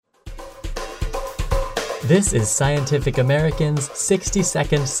This is Scientific American's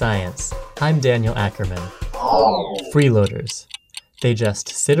 60-Second Science. I'm Daniel Ackerman. Freeloaders. They just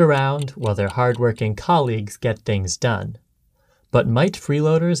sit around while their hardworking colleagues get things done. But might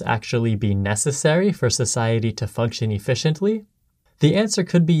freeloaders actually be necessary for society to function efficiently? The answer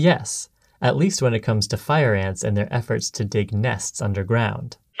could be yes, at least when it comes to fire ants and their efforts to dig nests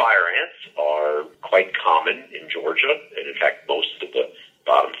underground. Fire ants are quite common in Georgia, and in fact most of the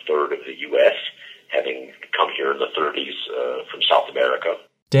bottom third of the U.S., having come here in the 30s from South America.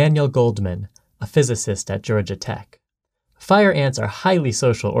 Daniel Goldman, a physicist at Georgia Tech. Fire ants are highly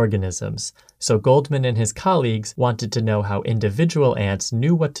social organisms, so Goldman and his colleagues wanted to know how individual ants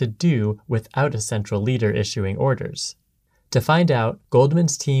knew what to do without a central leader issuing orders. To find out,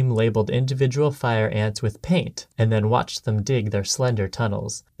 Goldman's team labeled individual fire ants with paint and then watched them dig their slender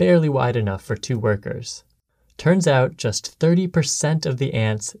tunnels, barely wide enough for 2 workers. Turns out just 30% of the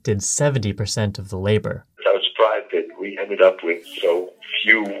ants did 70% of the labor. I was surprised that we ended up with so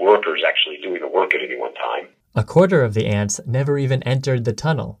few workers actually doing the work at any one time. A quarter of the ants never even entered the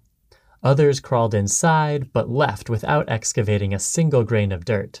tunnel. Others crawled inside but left without excavating a single grain of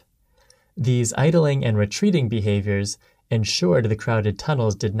dirt. These idling and retreating behaviors ensured the crowded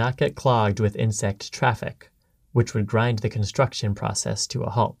tunnels did not get clogged with insect traffic, which would grind the construction process to a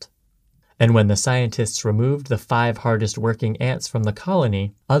halt. And when the scientists removed the 5 hardest working ants from the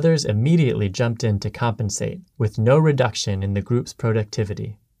colony, others immediately jumped in to compensate, with no reduction in the group's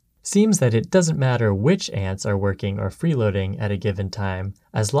productivity. Seems that it doesn't matter which ants are working or freeloading at a given time,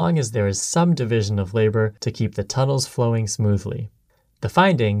 as long as there is some division of labor to keep the tunnels flowing smoothly. The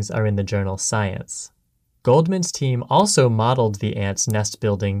findings are in the journal Science. Goldman's team also modeled the ants' nest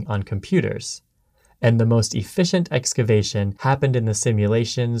building on computers, and the most efficient excavation happened in the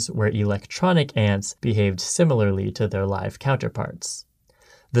simulations where electronic ants behaved similarly to their live counterparts.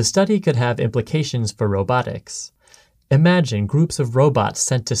 The study could have implications for robotics. Imagine groups of robots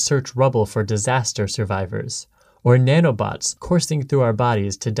sent to search rubble for disaster survivors, or nanobots coursing through our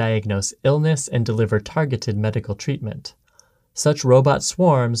bodies to diagnose illness and deliver targeted medical treatment. Such robot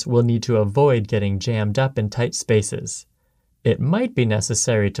swarms will need to avoid getting jammed up in tight spaces. It might be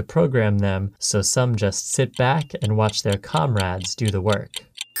necessary to program them so some just sit back and watch their comrades do the work.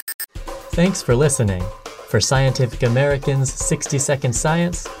 Thanks for listening. For Scientific American's 60-Second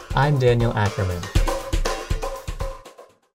Science, I'm Daniel Ackerman.